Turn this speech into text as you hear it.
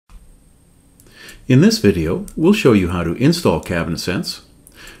In this video, we'll show you how to install CabinetSense,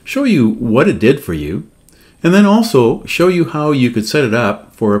 show you what it did for you, and then also show you how you could set it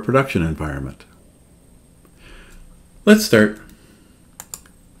up for a production environment. Let's start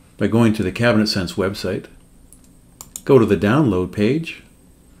by going to the CabinetSense website, go to the download page,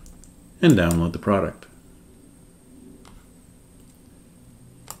 and download the product.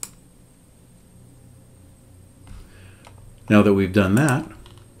 Now that we've done that,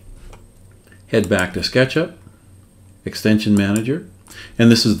 head back to SketchUp, Extension Manager,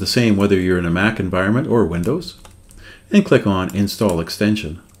 and this is the same whether you're in a Mac environment or Windows, and click on Install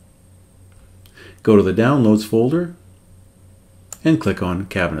Extension. Go to the Downloads folder and click on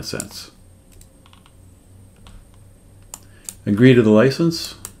CabinetSense. Agree to the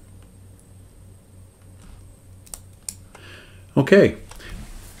license. Okay,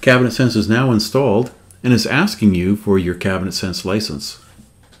 CabinetSense is now installed and is asking you for your CabinetSense license.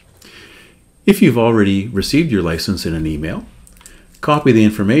 If you've already received your license in an email, copy the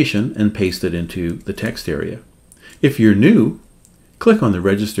information and paste it into the text area. If you're new, click on the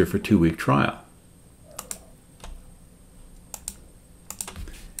Register for 2-week trial.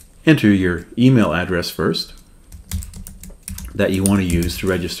 Enter your email address first that you want to use to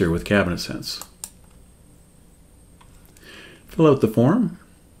register with CabinetSense. Fill out the form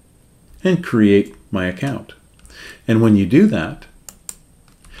and create my account. And when you do that,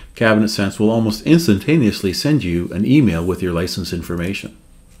 CabinetSense will almost instantaneously send you an email with your license information.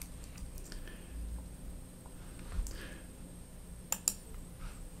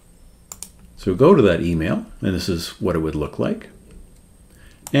 So go to that email, and this is what it would look like,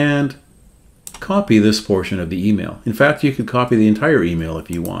 and copy this portion of the email. In fact, you could copy the entire email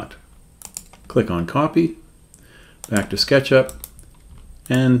if you want. Click on Copy, back to SketchUp,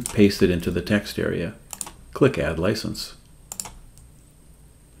 and paste it into the text area. Click Add License.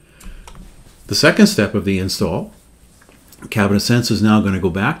 The second step of the install, CabinetSense is now going to go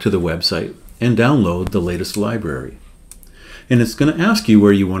back to the website and download the latest library. And it's going to ask you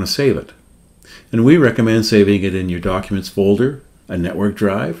where you want to save it. And we recommend saving it in your Documents folder, a network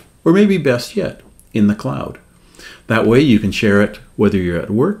drive, or maybe best yet, in the cloud. That way you can share it whether you're at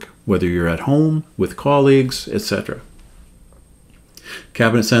work, whether you're at home, with colleagues, etc.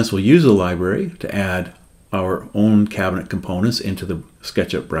 CabinetSense will use the library to add our own cabinet components into the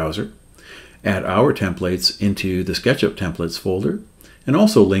SketchUp browser, add our templates into the SketchUp templates folder, and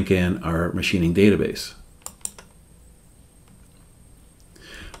also link in our machining database.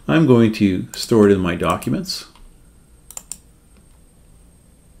 I'm going to store it in my documents.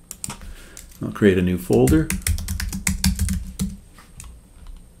 I'll create a new folder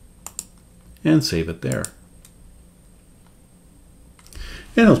and save it there.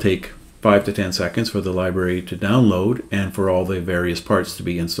 And it'll take 5 to 10 seconds for the library to download and for all the various parts to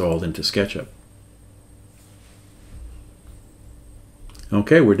be installed into SketchUp.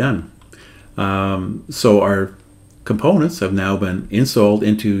 Okay, we're done. So our components have now been installed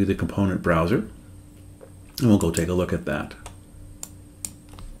into the component browser, and we'll go take a look at that.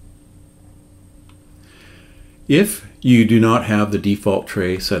 If you do not have the default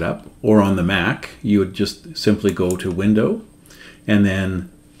tray set up, or on the Mac, you would just simply go to Window and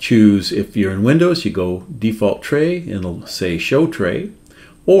then choose, if you're in Windows, you go Default Tray, and it'll say Show Tray.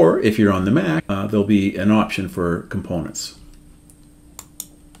 Or if you're on the Mac, there'll be an option for components.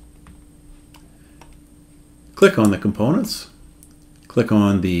 Click on the components, click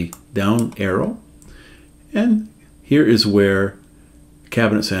on the down arrow, and here is where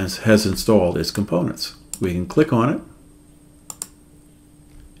CabinetSense has installed its components. We can click on it,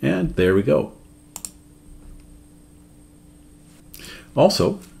 and there we go.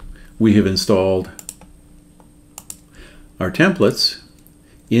 Also, we have installed our templates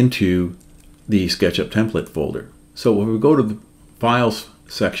into the SketchUp template folder. So when we go to the Files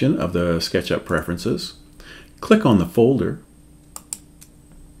section of the SketchUp Preferences, click on the folder,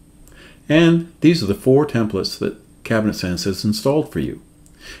 and these are the 4 templates that CabinetSense has installed for you.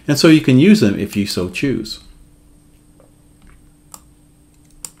 And so you can use them if you so choose.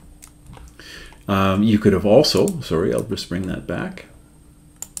 You could have also, sorry, I'll just bring that back.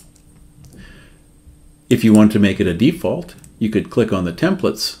 If you want to make it a default, you could click on the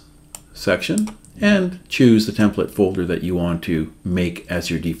Templates section and choose the template folder that you want to make as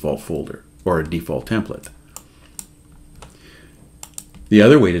your default folder or a default template. The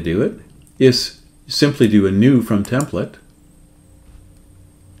other way to do it is simply do a New from Template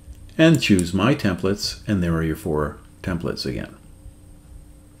and choose My Templates, and there are your 4 templates again.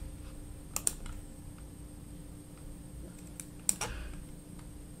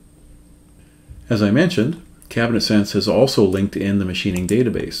 As I mentioned, CabinetSense has also linked in the machining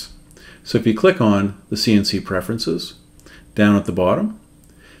database. So if you click on the CNC preferences down at the bottom,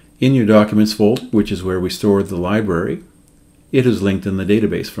 in your documents folder, which is where we stored the library, it is linked in the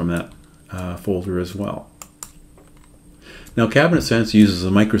database from that folder as well. Now CabinetSense uses a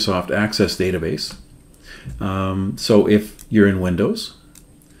Microsoft Access database. So if you're in Windows,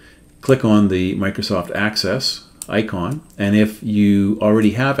 click on the Microsoft Access icon, and if you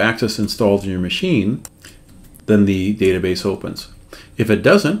already have Access installed in your machine, then the database opens. If it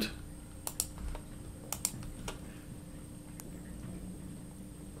doesn't,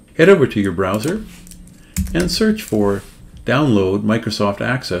 head over to your browser and search for Download Microsoft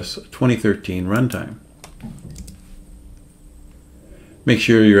Access 2013 Runtime. Make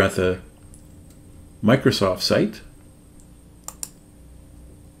sure you're at the Microsoft site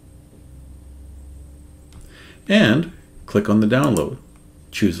and click on the download.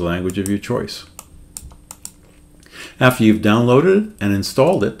 Choose the language of your choice. After you've downloaded and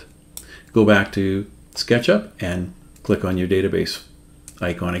installed it, go back to SketchUp and click on your database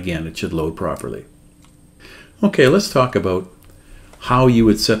icon again. It should load properly. Okay, let's talk about how you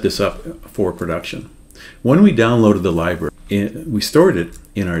would set this up for production. When we downloaded the library, we stored it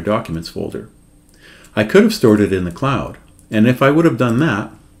in our documents folder. I could have stored it in the cloud, and if I would have done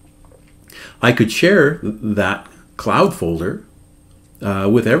that, I could share that cloud folder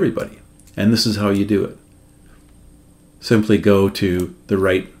with everybody. And this is how you do it. Simply go to the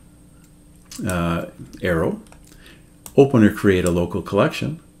right arrow, open or create a local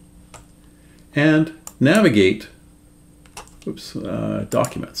collection, and navigate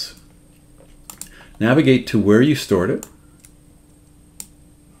documents. Navigate to where you stored it,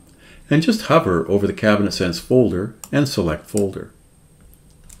 and just hover over the CabinetSense folder and select folder.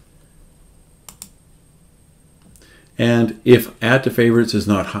 And if Add to Favorites is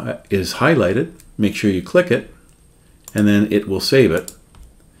highlighted, make sure you click it, and then it will save it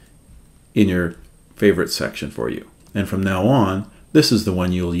in your favorites section for you. And from now on, this is the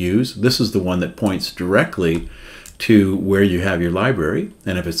one you'll use. This is the one that points directly to where you have your library.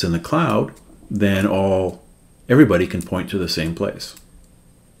 And if it's in the cloud, then everybody can point to the same place.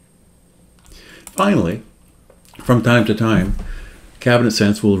 Finally, from time to time,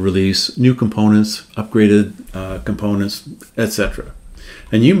 CabinetSense will release new components, upgraded components, etc.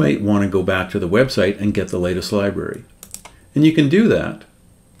 And you might want to go back to the website and get the latest library. And you can do that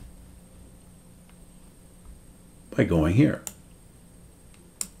by going here.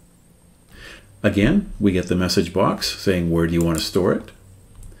 Again, we get the message box saying where do you want to store it.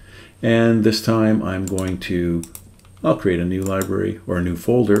 And this time I'll create a new library or a new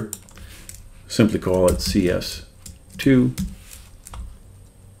folder. Simply call it CS2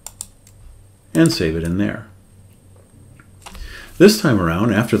 and save it in there. This time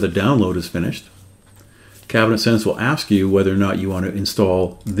around, after the download is finished, CabinetSense will ask you whether or not you want to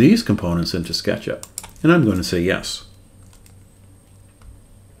install these components into SketchUp. And I'm going to say yes.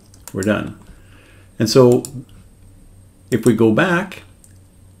 We're done. And so if we go back,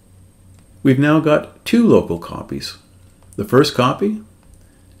 we've now got two local copies. The first copy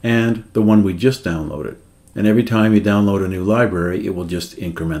and the one we just downloaded. And every time you download a new library, it will just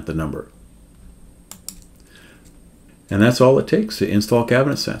increment the number. And that's all it takes to install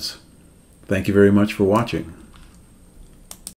CabinetSense. Thank you very much for watching.